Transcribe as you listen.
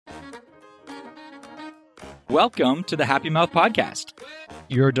Welcome to the Happy Mouth Podcast,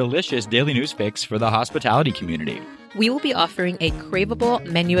 your delicious daily news fix for the hospitality community. We will be offering a craveable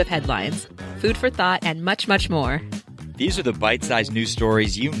menu of headlines, food for thought, and much, much more. These are the bite-sized news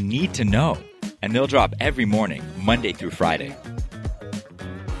stories you need to know, and they'll drop every morning, Monday through Friday.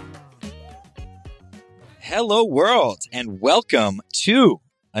 Hello, world, and welcome to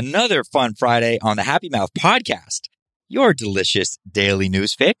another fun Friday on the Happy Mouth Podcast, your delicious daily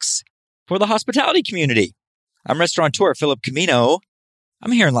news fix for the hospitality community. I'm restaurateur Philip Camino.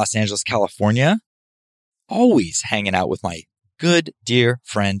 I'm here in Los Angeles, California, always hanging out with my good, dear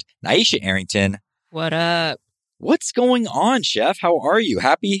friend, Nyesha Arrington. What up? What's going on, Chef? How are you?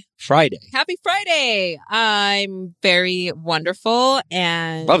 Happy Friday. Happy Friday. I'm very wonderful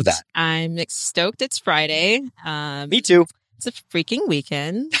and Love that. I'm stoked it's Friday. Me too. It's a freaking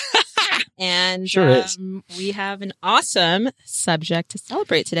weekend. And Sure is. We have an awesome subject to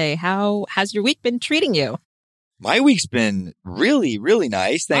celebrate today. How has your week been treating you? My week's been really, really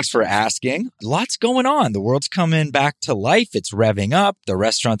nice. Thanks for asking. Lots going on. The world's coming back to life. It's revving up. The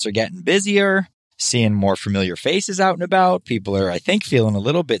restaurants are getting busier. Seeing more familiar faces out and about. People are, I think, feeling a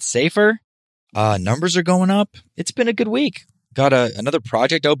little bit safer. Numbers are going up. It's been a good week. Got another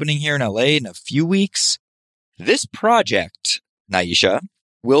project opening here in LA in a few weeks. This project, Nyesha,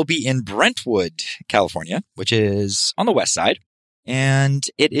 will be in Brentwood, California, which is on the west side. And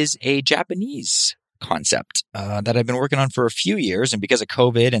it is a Japanese concept that I've been working on for a few years. And because of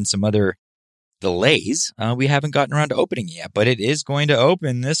COVID and some other delays, we haven't gotten around to opening it yet. But it is going to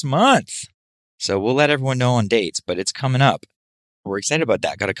open this month. So we'll let everyone know on dates, but it's coming up. We're excited about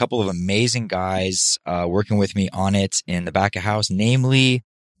that. Got a couple of amazing guys working with me on it in the back of house, namely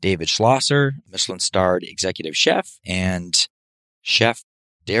David Schlosser, Michelin-starred executive chef, and Chef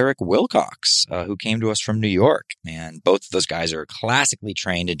Derek Wilcox, who came to us from New York. And both of those guys are classically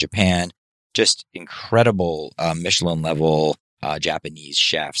trained in Japan, just incredible Michelin-level Japanese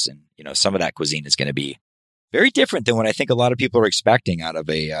chefs. And, you know, some of that cuisine is going to be very different than what I think a lot of people are expecting out of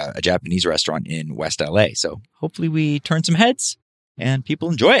a Japanese restaurant in West LA. So hopefully we turn some heads and people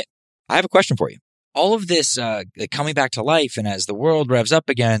enjoy it. I have a question for you. All of this coming back to life and as the world revs up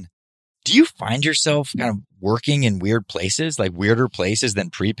again, do you find yourself kind of working in weird places, like weirder places than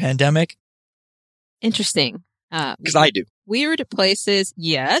pre-pandemic? Interesting. Because I do. Weird places,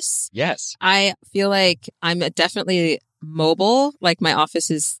 yes. Yes. I feel like I'm definitely mobile. Like my office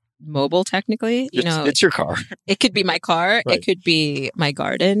is mobile technically. It's your car. It could be my car. Right. It could be my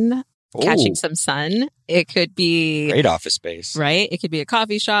garden, catching some sun. It could be Great office space. Right. It could be a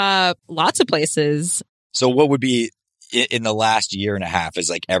coffee shop, lots of places. So what would be in the last year and a half is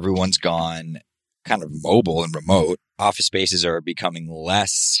like everyone's gone kind of mobile and remote. Office spaces are becoming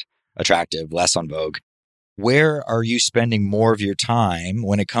less attractive, less on vogue. Where are you spending more of your time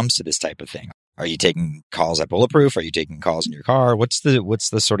when it comes to this type of thing? Are you taking calls at Bulletproof? Are you taking calls in your car? What's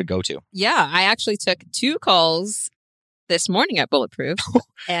the sort of go-to? Yeah, I actually took 2 calls this morning at Bulletproof,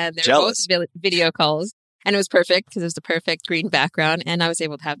 and they're both video calls. And it was perfect because it was the perfect green background, and I was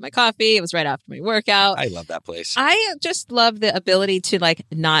able to have my coffee. It was right after my workout. I love that place. I just love the ability to like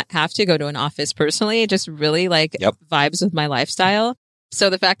not have to go to an office personally. It just really vibes with my lifestyle. So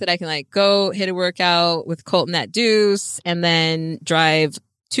the fact that I can like go hit a workout with Colton at Deuce and then drive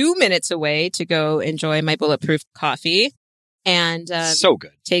 2 minutes away to go enjoy my Bulletproof coffee and so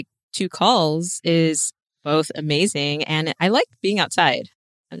good. Take 2 calls is both amazing. And I like being outside.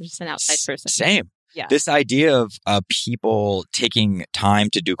 I'm just an outside person. Same. Yeah. This idea of people taking time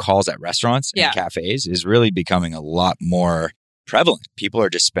to do calls at restaurants and cafes is really becoming a lot more prevalent. People are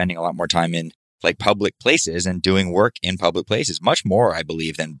just spending a lot more time in like public places and doing work in public places, much more, I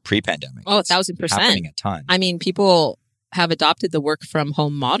believe, than pre-pandemic. Oh, 1,000%. Happening a ton. I mean, people have adopted the work from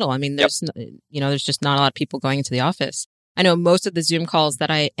home model. I mean, there's just not a lot of people going into the office. I know most of the Zoom calls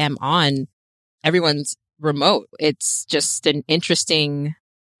that I am on, everyone's remote. It's just an interesting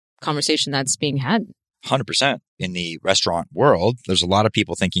conversation that's being had. 100%. In the restaurant world, there's a lot of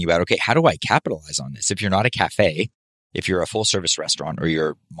people thinking about, okay, how do I capitalize on this? If you're not a cafe, if you're a full service restaurant or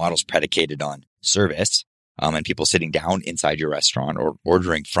your model's predicated on service and people sitting down inside your restaurant or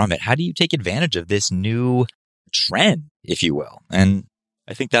ordering from it, how do you take advantage of this new trend, if you will? And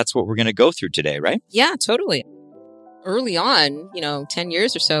I think that's what we're going to go through today, right? Yeah, totally. Early on, 10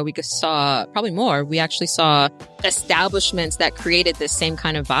 years or so, we saw probably more. We actually saw establishments that created this same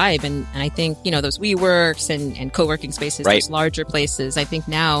kind of vibe. And I think, those WeWorks and co-working spaces, right, those larger places. I think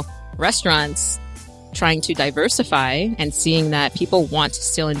now restaurants trying to diversify and seeing that people want to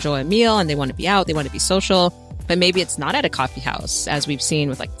still enjoy a meal and they want to be out, they want to be social. but maybe it's not at a coffee house, as we've seen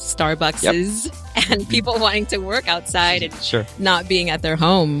with like Starbucks and people wanting to work outside and not being at their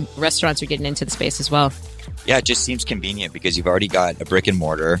home. Restaurants are getting into the space as well. Yeah, it just seems convenient because you've already got a brick and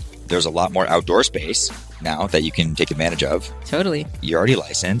mortar. There's a lot more outdoor space now that you can take advantage of. Totally. You're already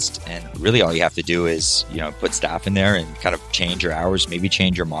licensed, and really all you have to do is, put staff in there and kind of change your hours, maybe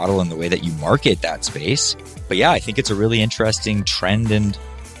change your model and the way that you market that space. But yeah, I think it's a really interesting trend, and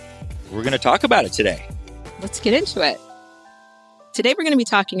we're going to talk about it today. Let's get into it. Today, we're going to be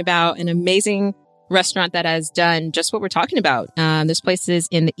talking about an amazing restaurant that has done just what we're talking about. This place is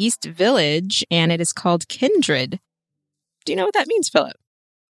in the East Village, and it is called Kindred. Do you know what that means, Philip?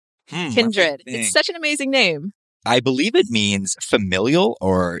 Kindred. It's such an amazing name. I believe it means familial,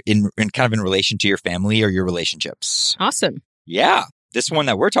 or in kind of in relation to your family or your relationships. Awesome. Yeah. This one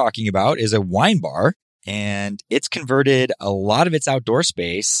that we're talking about is a wine bar. And it's converted a lot of its outdoor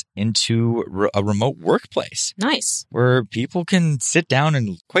space into a remote workplace. Nice. Where people can sit down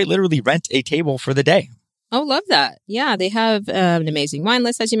and quite literally rent a table for the day. Oh, love that. Yeah, they have an amazing wine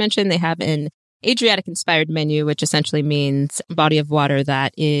list, as you mentioned. They have an Adriatic-inspired menu, which essentially means a body of water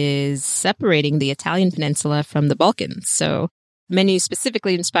that is separating the Italian peninsula from the Balkans. So menu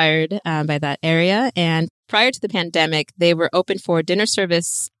specifically inspired by that area. And prior to the pandemic, they were open for dinner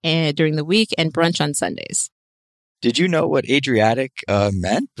service during the week and brunch on Sundays. Did you know what Adriatic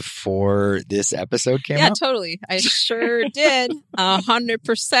meant before this episode came out? Yeah, totally. I sure did.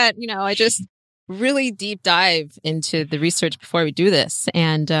 100%. I just really deep dive into the research before we do this.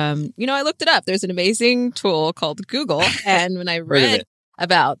 And, I looked it up. There's an amazing tool called Google. And when I read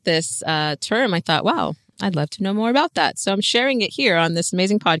about this term, I thought, wow, I'd love to know more about that. So I'm sharing it here on this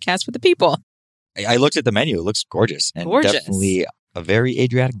amazing podcast with the people. I looked at the menu. It looks gorgeous. And definitely a very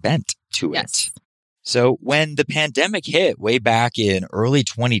Adriatic bent to it. So when the pandemic hit way back in early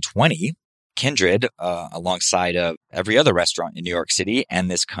 2020, Kindred, alongside of every other restaurant in New York City and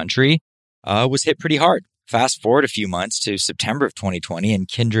this country, was hit pretty hard. Fast forward a few months to September of 2020, and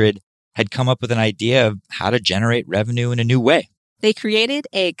Kindred had come up with an idea of how to generate revenue in a new way. They created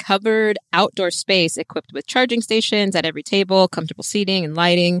a covered outdoor space equipped with charging stations at every table, comfortable seating and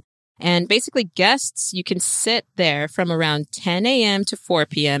lighting. And basically guests, you can sit there from around 10 a.m. to 4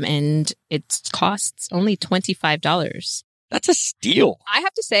 p.m. and it costs only $25. That's a steal. I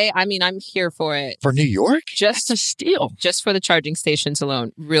have to say, I'm here for it. For New York? That's a steal. Just for the charging stations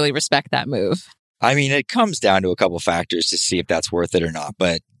alone. Really respect that move. It comes down to a couple factors to see if that's worth it or not.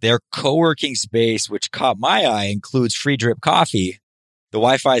 But their co-working space, which caught my eye, includes free drip coffee. The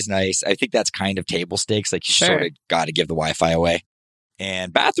Wi-Fi is nice. I think that's kind of table stakes. Like you sort of got to give the Wi-Fi away.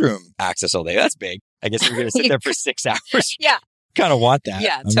 And bathroom access all day. That's big. I guess we're going to sit there for 6 hours. Yeah. Kind of want that.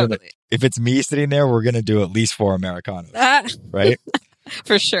 Yeah, totally. If it's me sitting there, we're going to do at least 4 Americanos. Right?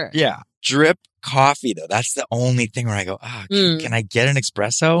 For sure. Yeah. Drip coffee, though. That's the only thing where I go, can I get an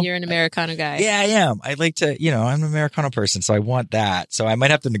espresso? You're an Americano guy. Yeah, I am. I like to, I'm an Americano person, so I want that. So I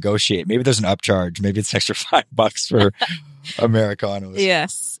might have to negotiate. Maybe there's an upcharge. Maybe it's an extra $5 for Americanos.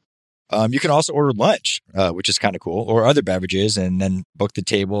 Yes. You can also order lunch, which is kind of cool, or other beverages, and then book the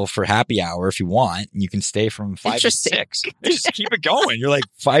table for happy hour if you want. And you can stay from 5 to 6. Just keep it going. You're like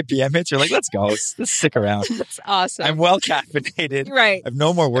 5 p.m. hits. You're like, let's go. Let's stick around. That's awesome. I'm well caffeinated. Right. I have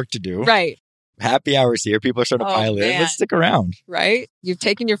no more work to do. Right. Happy hours here. People are starting to pile in. Let's stick around. Right. You've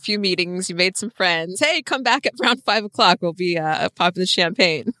taken your few meetings. You made some friends. Hey, come back at around 5 o'clock. We'll be popping the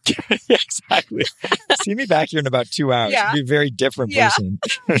champagne. Yeah, exactly. See me back here in about 2 hours. Yeah. I'll be a very different person.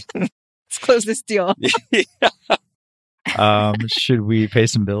 Let's close this deal. Should we pay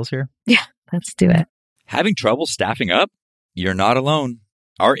some bills here? Yeah, let's do it. Having trouble staffing up? You're not alone.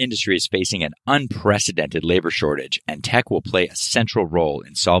 Our industry is facing an unprecedented labor shortage, and tech will play a central role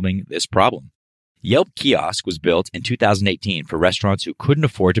in solving this problem. Yelp Kiosk was built in 2018 for restaurants who couldn't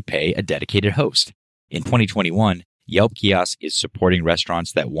afford to pay a dedicated host. In 2021, Yelp Kiosk is supporting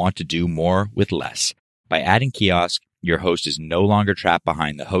restaurants that want to do more with less. By adding Kiosk, your host is no longer trapped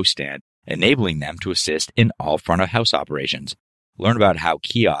behind the host stand, enabling them to assist in all front of house operations. Learn about how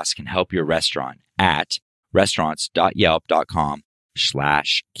Kiosk can help your restaurant at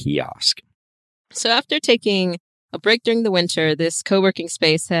restaurants.yelp.com/kiosk. So after taking a break during the winter, this co-working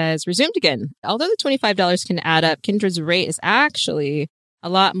space has resumed again. Although the $25 can add up, Kindred's rate is actually a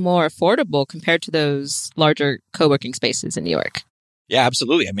lot more affordable compared to those larger co-working spaces in New York. Yeah,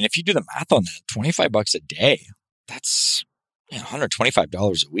 absolutely. If you do the math on that, $25 a day, that's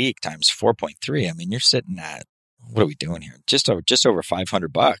 $125 a week times 4.3. You're sitting at, what are we doing here? Just over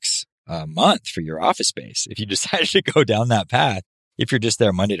 $500 a month for your office space. If you decided to go down that path, if you're just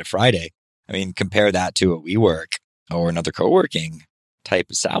there Monday to Friday, compare that to a WeWork or another co-working. type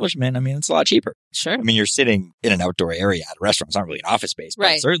establishment, I mean, it's a lot cheaper. Sure. I mean, you're sitting in an outdoor area at a restaurant. It's not really an office space. But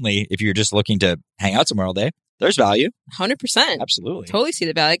right. certainly, if you're just looking to hang out somewhere all day, there's value. 100%. Absolutely. Totally see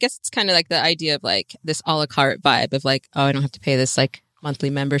the value. I guess it's kind of like the idea of like this a la carte vibe of like, oh, I don't have to pay this like monthly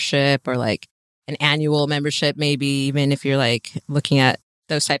membership or like an annual membership, maybe even if you're like looking at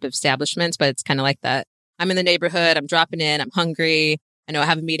those type of establishments. But it's kind of like that. I'm in the neighborhood. I'm dropping in. I'm hungry. I know I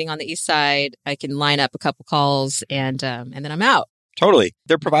have a meeting on the east side. I can line up a couple calls and then I'm out. Totally.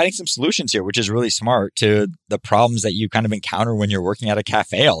 They're providing some solutions here, which is really smart to the problems that you kind of encounter when you're working at a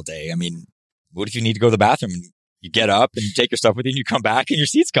cafe all day. I mean, what if you need to go to the bathroom and you get up and you take your stuff with you and you come back and your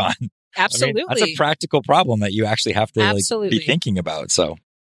seat's gone? Absolutely. I mean, that's a practical problem that you actually have to be thinking about. So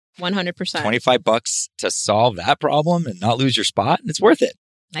 100%. $25 to solve that problem and not lose your spot. And it's worth it.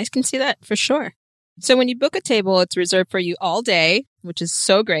 I can see that for sure. So when you book a table, it's reserved for you all day, which is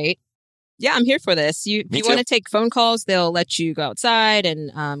so great. Yeah, I'm here for this. If you want to take phone calls, they'll let you go outside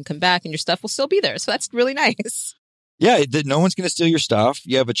and come back and your stuff will still be there. So that's really nice. Yeah, no one's going to steal your stuff.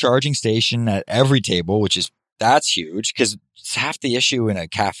 You have a charging station at every table, that's huge because half the issue in a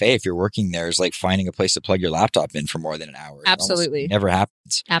cafe, if you're working there, is like finding a place to plug your laptop in for more than an hour. Absolutely. It never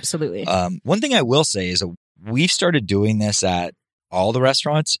happens. Absolutely. One thing I will say is we've started doing this at all the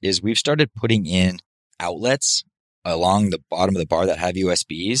restaurants is we've started putting in outlets along the bottom of the bar that have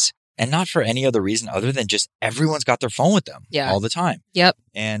USBs. And not for any other reason other than just everyone's got their phone with them all the time. Yep.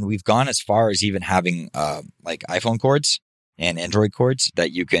 And we've gone as far as even having like iPhone cords and Android cords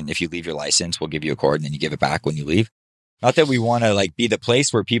that you can, if you leave your license, we'll give you a cord and then you give it back when you leave. Not that we want to like be the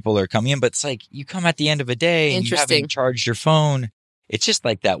place where people are coming in, but it's like you come at the end of a day and you haven't charged your phone. It's just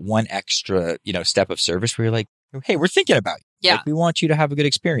like that one extra, step of service where you're like, hey, we're thinking about you. Yeah. Like, we want you to have a good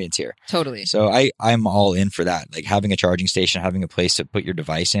experience here. Totally. So I'm all in for that. Like having a charging station, having a place to put your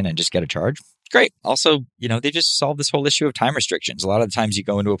device in and just get a charge. Great. Also, they just solved this whole issue of time restrictions. A lot of the times you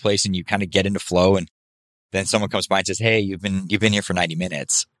go into a place and you kind of get into flow and then someone comes by and says, hey, you've been here for 90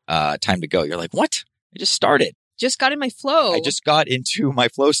 minutes. Time to go. You're like, what? I just started. Just got in my flow. I just got into my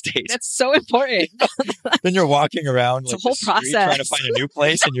flow state. That's so important. Then you're walking around it's like a whole process, trying to find a new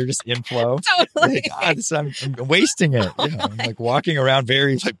place, and you're just in flow. Totally. God, I'm wasting it. Yeah, I'm like walking around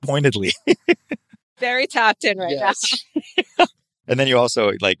very like pointedly. Very tapped in right now. And then you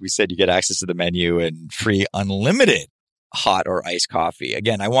also, like we said, you get access to the menu and free unlimited hot or iced coffee.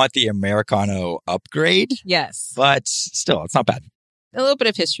 Again, I want the Americano upgrade. Yes. But still, it's not bad. A little bit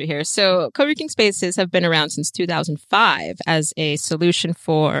of history here. So co-working spaces have been around since 2005 as a solution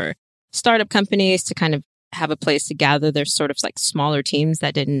for startup companies to kind of have a place to gather their sort of like smaller teams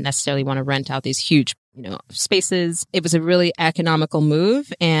that didn't necessarily want to rent out these huge, spaces. It was a really economical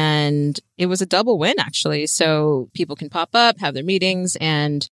move and it was a double win actually. So people can pop up, have their meetings,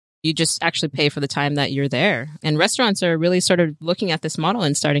 and you just actually pay for the time that you're there. And restaurants are really sort of looking at this model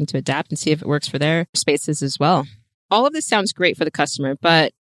and starting to adapt and see if it works for their spaces as well. All of this sounds great for the customer,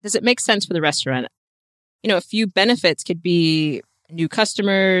 but does it make sense for the restaurant? A few benefits could be new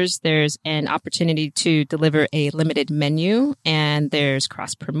customers. There's an opportunity to deliver a limited menu and there's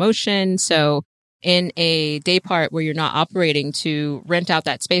cross promotion. So in a day part where you're not operating, to rent out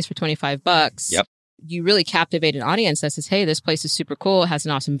that space for $25, yep, you really captivate an audience that says, hey, this place is super cool. It has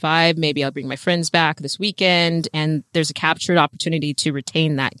an awesome vibe. Maybe I'll bring my friends back this weekend. And there's a captured opportunity to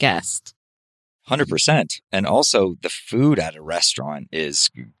retain that guest. 100%. And also the food at a restaurant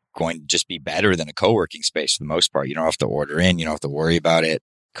is going to just be better than a co-working space for the most part. You don't have to order in. You don't have to worry about it.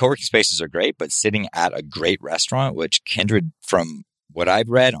 Co-working spaces are great, but sitting at a great restaurant, which Kindred, from what I've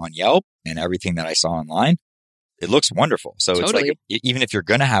read on Yelp and everything that I saw online, it looks wonderful. So Totally. It's like, even if you're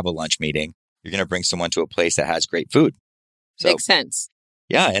going to have a lunch meeting, you're going to bring someone to a place that has great food. So, makes sense.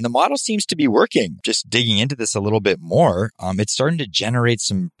 Yeah. And the model seems to be working. Just digging into this a little bit more, it's starting to generate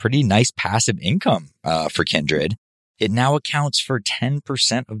some pretty nice passive income for Kindred. It now accounts for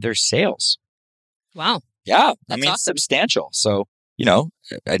 10% of their sales. Wow. Yeah. That's It's awesome. substantial. So,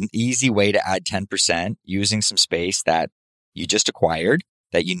 an easy way to add 10% using some space that you just acquired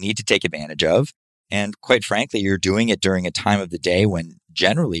that you need to take advantage of. And quite frankly, you're doing it during a time of the day when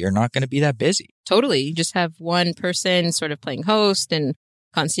generally you're not going to be that busy. Totally. You just have one person sort of playing host and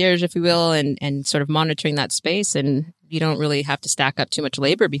concierge, if you will, and sort of monitoring that space. And you don't really have to stack up too much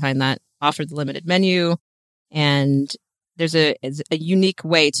labor behind that. Offer the limited menu. And there's a unique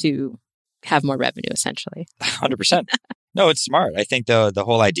way to have more revenue, essentially. 100%. No, it's smart. I think the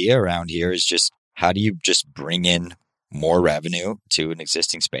whole idea around here is just how do you just bring in more revenue to an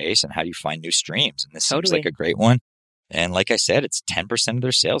existing space and how do you find new streams? And this seems like a great one. And like I said, it's 10% of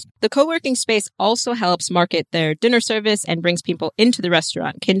their sales. The co-working space also helps market their dinner service and brings people into the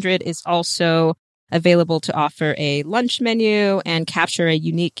restaurant. Kindred is also available to offer a lunch menu and capture a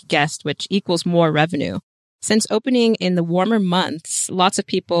unique guest, which equals more revenue. Since opening in the warmer months, lots of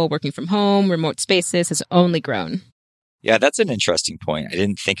people working from home, remote spaces has only grown. Yeah, that's an interesting point. I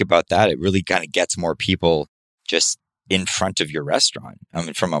didn't think about that. It really kind of gets more people just in front of your restaurant. I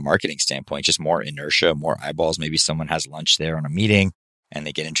mean, from a marketing standpoint, just more inertia, more eyeballs. Maybe someone has lunch there on a meeting and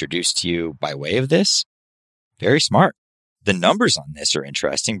they get introduced to you by way of this. Very smart. The numbers on this are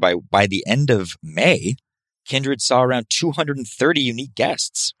interesting. By the end of May, Kindred saw around 230 unique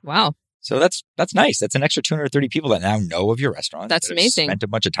guests. Wow. So that's nice. That's an extra 230 people that now know of your restaurant. That's amazing. Spent a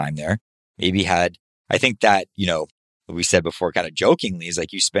bunch of time there. Maybe had, I think that, we said before kind of jokingly is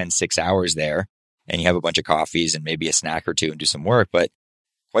like you spend 6 hours there and you have a bunch of coffees and maybe a snack or two and do some work. But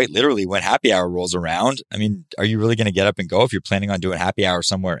quite literally when happy hour rolls around, I mean, are you really going to get up and go if you're planning on doing happy hour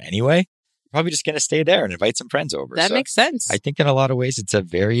somewhere anyway? Probably just going to stay there and invite some friends over. That makes sense. I think in a lot of ways, it's a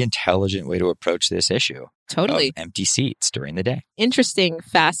very intelligent way to approach this issue. Totally. Of empty seats during the day. Interesting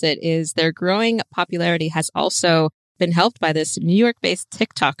facet is their growing popularity has also been helped by this New York-based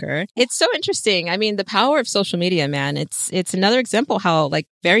TikToker. It's so interesting. I mean, the power of social media, man. It's another example how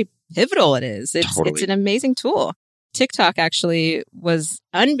very pivotal it is. It's an amazing tool. TikTok actually was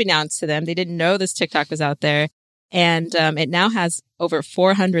unbeknownst to them. They didn't know this TikTok was out there. And it now has over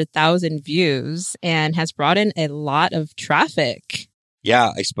 400,000 views and has brought in a lot of traffic.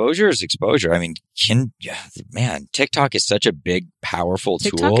 Yeah, exposure is exposure. I mean, TikTok is such a big, powerful tool.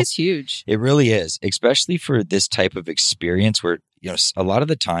 TikTok is huge. It really is, especially for this type of experience where, a lot of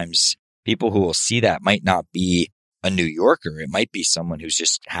the times people who will see that might not be a New Yorker. It might be someone who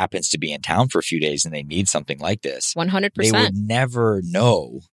just happens to be in town for a few days and they need something like this. 100%. They would never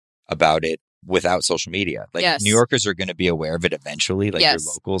know about it without social media. Yes. New Yorkers are going to be aware of it eventually. Your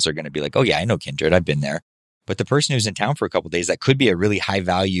locals are going to be like, oh yeah, I know Kindred. I've been there. But the person who's in town for a couple of days, that could be a really high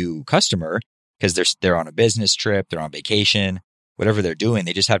value customer because they're on a business trip, they're on vacation, whatever they're doing,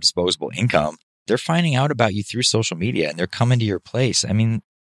 they just have disposable income. They're finding out about you through social media and they're coming to your place. I mean,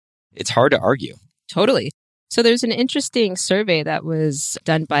 it's hard to argue. Totally. So there's an interesting survey that was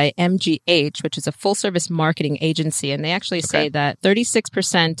done by MGH, which is a full service marketing agency. And they actually say that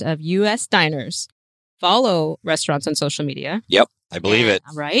 36% of U.S. diners follow restaurants on social media. Yep, I believe it.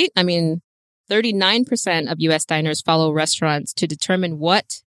 Right? I mean, 39% of U.S. diners follow restaurants to determine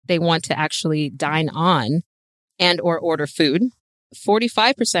what they want to actually dine on and or order food.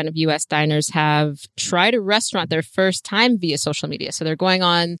 45% of U.S. diners have tried a restaurant their first time via social media. So they're going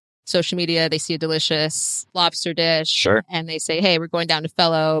on social media, they see a delicious lobster dish, sure, and they say, hey, we're going down to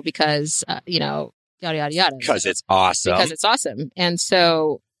Fellow because, yada, yada, yada. Because it's awesome. Because it's awesome. And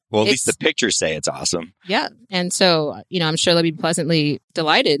so... Well, at least the pictures say it's awesome. Yeah. And so, I'm sure they'll be pleasantly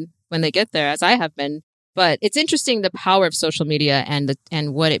delighted when they get there, as I have been. But it's interesting, the power of social media and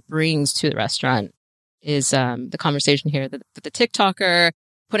what it brings to the restaurant is the conversation here. The TikToker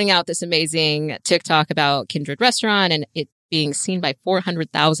putting out this amazing TikTok about Kindred Restaurant and it being seen by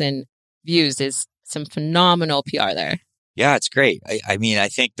 400,000 views is some phenomenal PR there. Yeah, it's great. I mean, I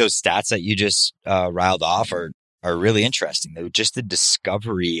think those stats that you just riled off are really interesting. Just the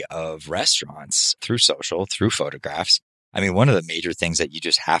discovery of restaurants through social, through photographs. I mean, one of the major things that you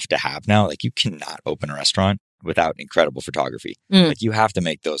just have to have now, you cannot open a restaurant without incredible photography. You have to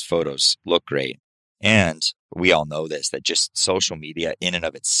make those photos look great. And we all know this, that just social media in and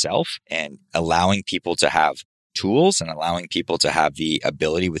of itself and allowing people to have tools and allowing people to have the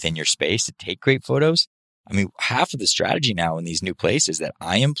ability within your space to take great photos. I mean, half of the strategy now in these new places that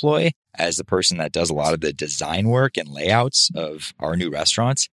I employ as the person that does a lot of the design work and layouts of our new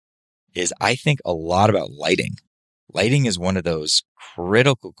restaurants is I think a lot about lighting. Lighting is one of those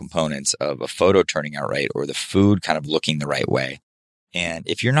critical components of a photo turning out right or the food kind of looking the right way. And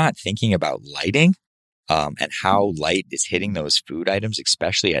if you're not thinking about lighting and how light is hitting those food items,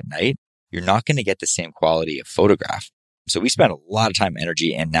 especially at night, you're not going to get the same quality of photograph. So we spend a lot of time,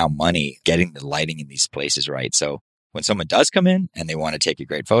 energy, and now money getting the lighting in these places right. So when someone does come in and they want to take a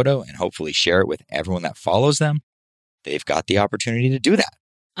great photo and hopefully share it with everyone that follows them, they've got the opportunity to do that.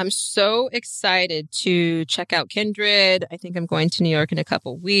 I'm so excited to check out Kindred. I think I'm going to New York in a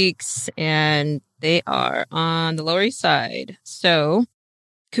couple weeks and they are on the Lower East Side. So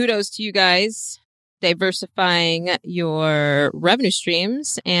kudos to you guys. Diversifying your revenue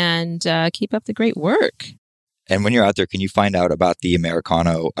streams and keep up the great work. And when you're out there, can you find out about the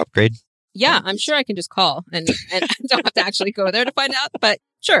Americano upgrade? Yeah, I'm sure I can just call and I don't have to actually go there to find out. But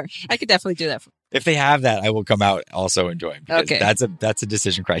sure, I could definitely do that. If they have that, I will come out also and join. Okay. That's a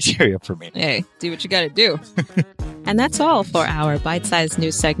decision criteria for me. Hey, do what you got to do. And that's all for our bite-sized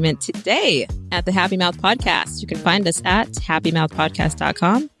news segment today at the Happy Mouth Podcast. You can find us at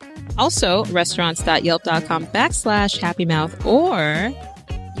happymouthpodcast.com Also, restaurants.yelp.com/happymouth or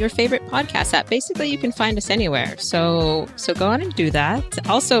your favorite podcast app. Basically, you can find us anywhere. So go on and do that.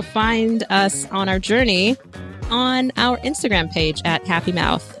 Also, find us on our journey on our Instagram page at Happy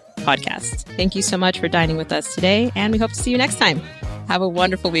Mouth Podcast. Thank you so much for dining with us today, and we hope to see you next time. Have a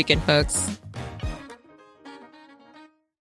wonderful weekend, folks.